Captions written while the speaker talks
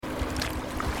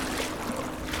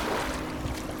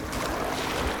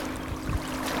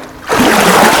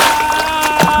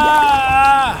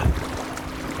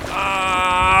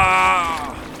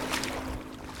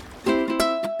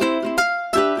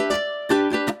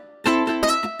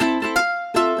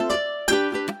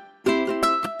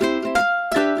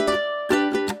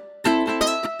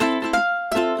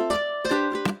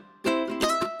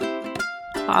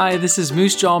Hi, this is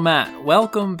Moose Jaw Matt.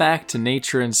 Welcome back to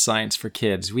Nature and Science for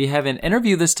Kids. We have an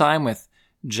interview this time with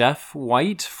Jeff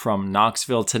White from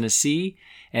Knoxville, Tennessee,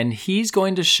 and he's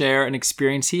going to share an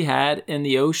experience he had in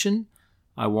the ocean.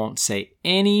 I won't say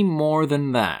any more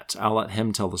than that. I'll let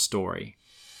him tell the story.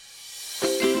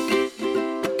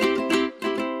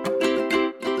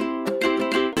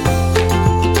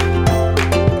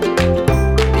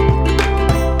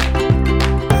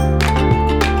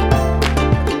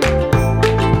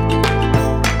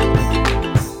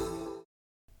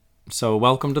 So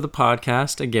welcome to the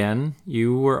podcast again.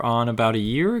 You were on about a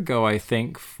year ago, I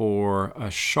think, for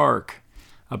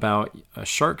about a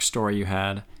shark story you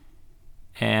had.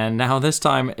 And now this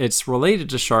time it's related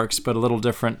to sharks, but a little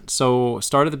different. So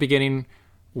start at the beginning.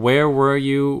 Where were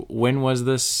you? When was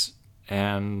this?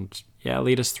 And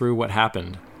lead us through what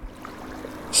happened.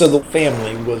 So the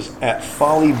family was at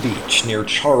Folly Beach near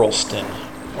Charleston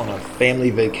on a family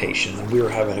vacation. We were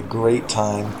having a great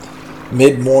time.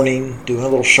 Mid-morning, doing a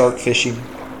little shark fishing,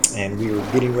 and we were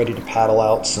getting ready to paddle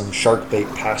out some shark bait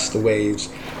past the waves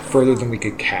further than we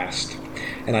could cast.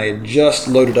 And I had just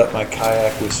loaded up my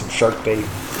kayak with some shark bait,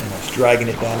 and I was dragging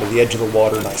it down to the edge of the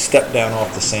water, and I stepped down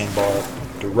off the sandbar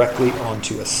directly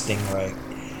onto a stingray.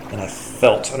 And I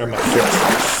felt under my foot a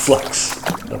flex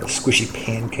of a squishy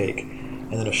pancake,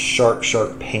 and then a sharp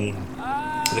pain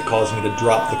that caused me to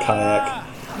drop the kayak,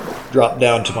 drop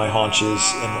down to my haunches,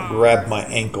 and grab my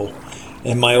ankle.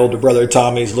 And my older brother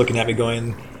Tommy's looking at me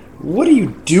going, "What are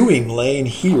you doing laying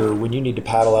here when you need to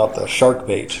paddle out the shark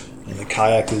bait?" And the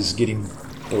kayak is getting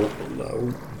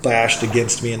bashed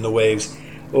against me in the waves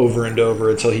over and over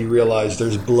until he realized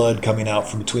there's blood coming out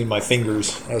from between my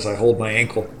fingers as I hold my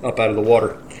ankle up out of the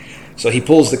water. So he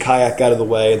pulls the kayak out of the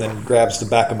way and then grabs the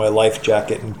back of my life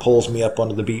jacket and pulls me up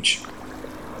onto the beach.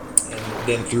 And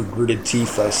then through gritted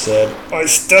teeth I said, "I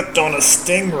stepped on a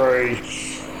stingray."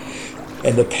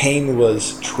 And the pain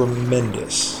was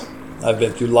tremendous. I've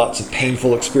been through lots of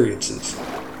painful experiences,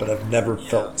 but I've never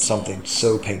felt something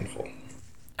so painful.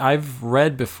 I've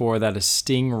read before that a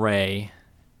sting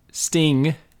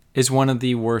is one of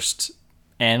the worst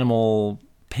animal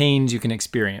pains you can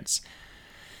experience.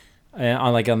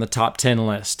 On the top 10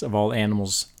 list of all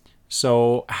animals.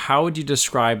 So how would you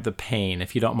describe the pain,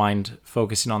 if you don't mind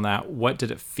focusing on that? What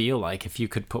did it feel like, if you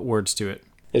could put words to it?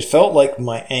 It felt like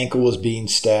my ankle was being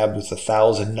stabbed with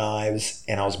 1,000 knives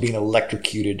and I was being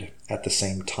electrocuted at the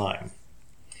same time.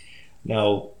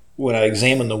 Now, when I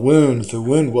examined the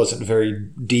wound wasn't very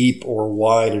deep or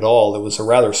wide at all. It was a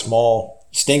rather small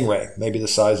stingray, maybe the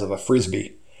size of a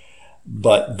frisbee.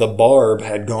 But the barb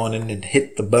had gone in and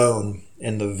hit the bone,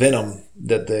 and the venom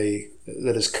that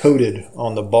is coated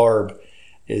on the barb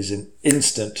is an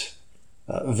instant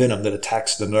venom that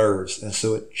attacks the nerves, and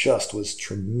so it just was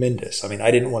tremendous. I mean,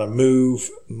 I didn't want to move.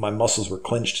 My muscles were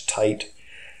clenched tight,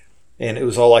 and it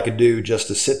was all I could do just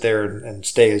to sit there and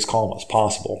stay as calm as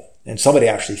possible. And somebody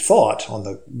actually thought on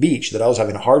the beach that I was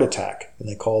having a heart attack, and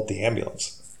they called the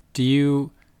ambulance. Do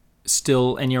you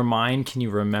still, in your mind, can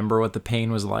you remember what the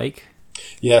pain was like?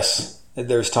 Yes.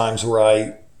 There's times where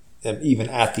I am even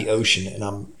at the ocean and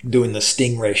I'm doing the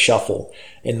stingray shuffle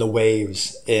in the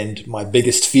waves, and my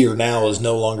biggest fear now is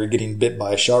no longer getting bit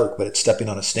by a shark, but it's stepping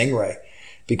on a stingray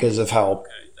because of how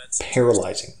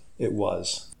paralyzing it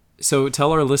was. So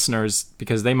tell our listeners,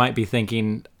 because they might be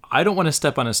thinking, I don't want to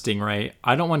step on a stingray.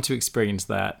 I don't want to experience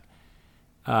that.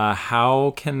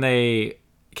 How can they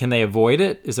avoid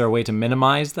it? Is there a way to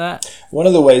minimize that? One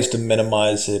of the ways to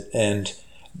minimize it, and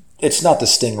it's not the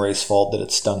stingray's fault that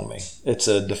it stung me. It's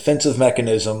a defensive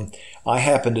mechanism. I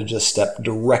happened to just step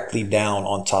directly down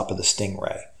on top of the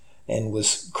stingray and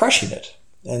was crushing it.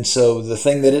 And so the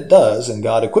thing that it does, and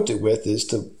God equipped it with, is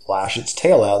to lash its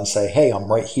tail out and say, "Hey,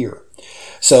 I'm right here."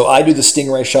 So I do the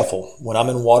stingray shuffle when I'm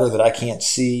in water that I can't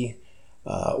see,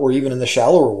 or even in the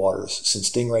shallower waters, since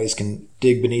stingrays can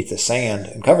dig beneath the sand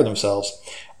and cover themselves.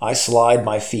 I slide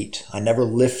my feet. I never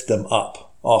lift them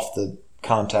up off the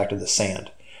contact of the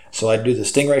sand. So I do the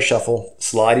stingray shuffle,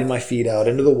 sliding my feet out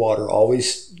into the water,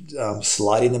 always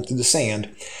sliding them through the sand.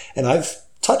 And I've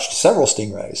touched several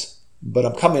stingrays, but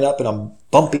I'm coming up and I'm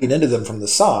bumping into them from the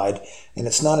side, and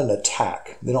it's not an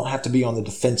attack. They don't have to be on the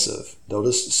defensive. They'll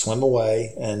just swim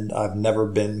away, and I've never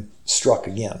been struck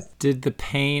again.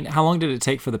 How long did it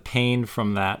take for the pain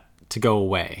from that to go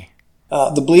away?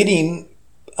 The bleeding,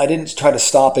 I didn't try to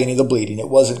stop any of the bleeding. It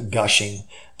wasn't gushing,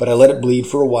 but I let it bleed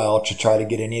for a while to try to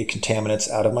get any contaminants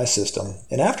out of my system.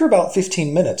 And after about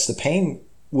 15 minutes, the pain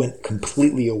went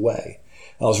completely away.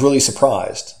 I was really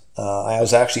surprised. I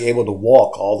was actually able to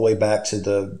walk all the way back to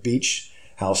the beach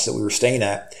house that we were staying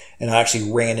at, and I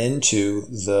actually ran into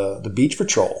the beach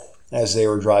patrol. as they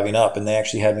were driving up, and they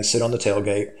actually had me sit on the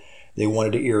tailgate. They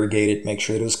wanted to irrigate it, make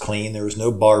sure that it was clean. There was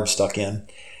no barb stuck in,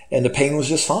 and the pain was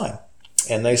just fine.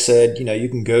 And they said, you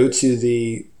can go to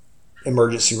the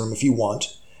emergency room if you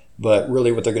want, but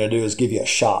really what they're going to do is give you a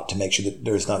shot to make sure that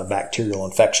there's not a bacterial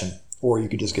infection, or you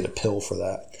could just get a pill for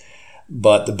that.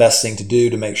 But the best thing to do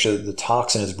to make sure that the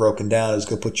toxin is broken down is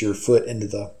go put your foot into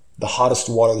the hottest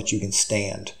water that you can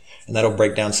stand, and that'll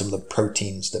break down some of the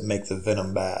proteins that make the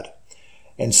venom bad.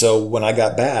 And so when I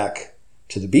got back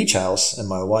to the beach house, and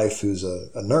my wife, who's a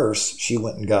nurse, she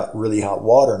went and got really hot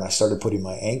water, and I started putting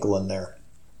my ankle in there.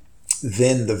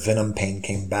 Then the venom pain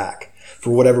came back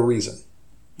for whatever reason.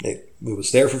 It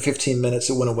was there for 15 minutes.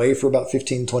 It went away for about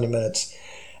 15, 20 minutes.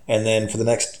 And then for the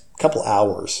next couple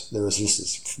hours, there was just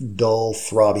this dull,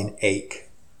 throbbing ache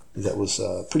that was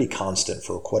pretty constant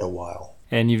for quite a while.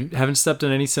 And you haven't stepped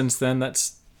in any since then?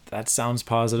 That sounds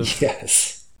positive.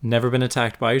 Yes. Never been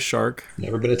attacked by a shark?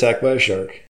 Never been attacked by a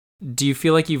shark. Do you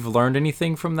feel like you've learned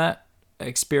anything from that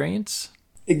experience?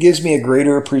 It gives me a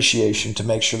greater appreciation to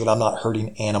make sure that I'm not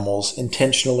hurting animals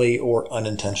intentionally or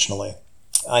unintentionally.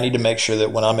 I need to make sure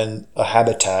that when I'm in a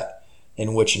habitat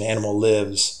in which an animal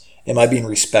lives, am I being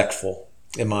respectful?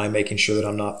 Am I making sure that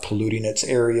I'm not polluting its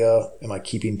area? Am I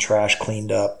keeping trash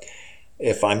cleaned up?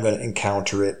 If I'm going to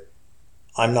encounter it,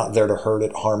 I'm not there to hurt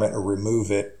it, harm it, or remove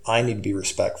it. I need to be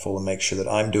respectful and make sure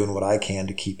that I'm doing what I can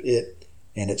to keep it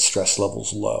and its stress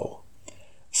levels low.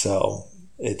 So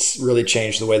it's really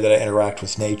changed the way that I interact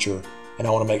with nature, and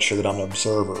I want to make sure that I'm an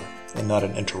observer and not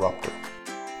an interrupter.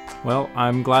 Well,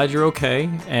 I'm glad you're okay,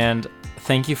 and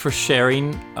thank you for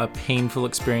sharing a painful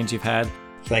experience you've had.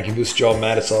 Thank you, Booster Jaw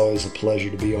Matt. It's always a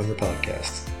pleasure to be on your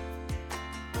podcast.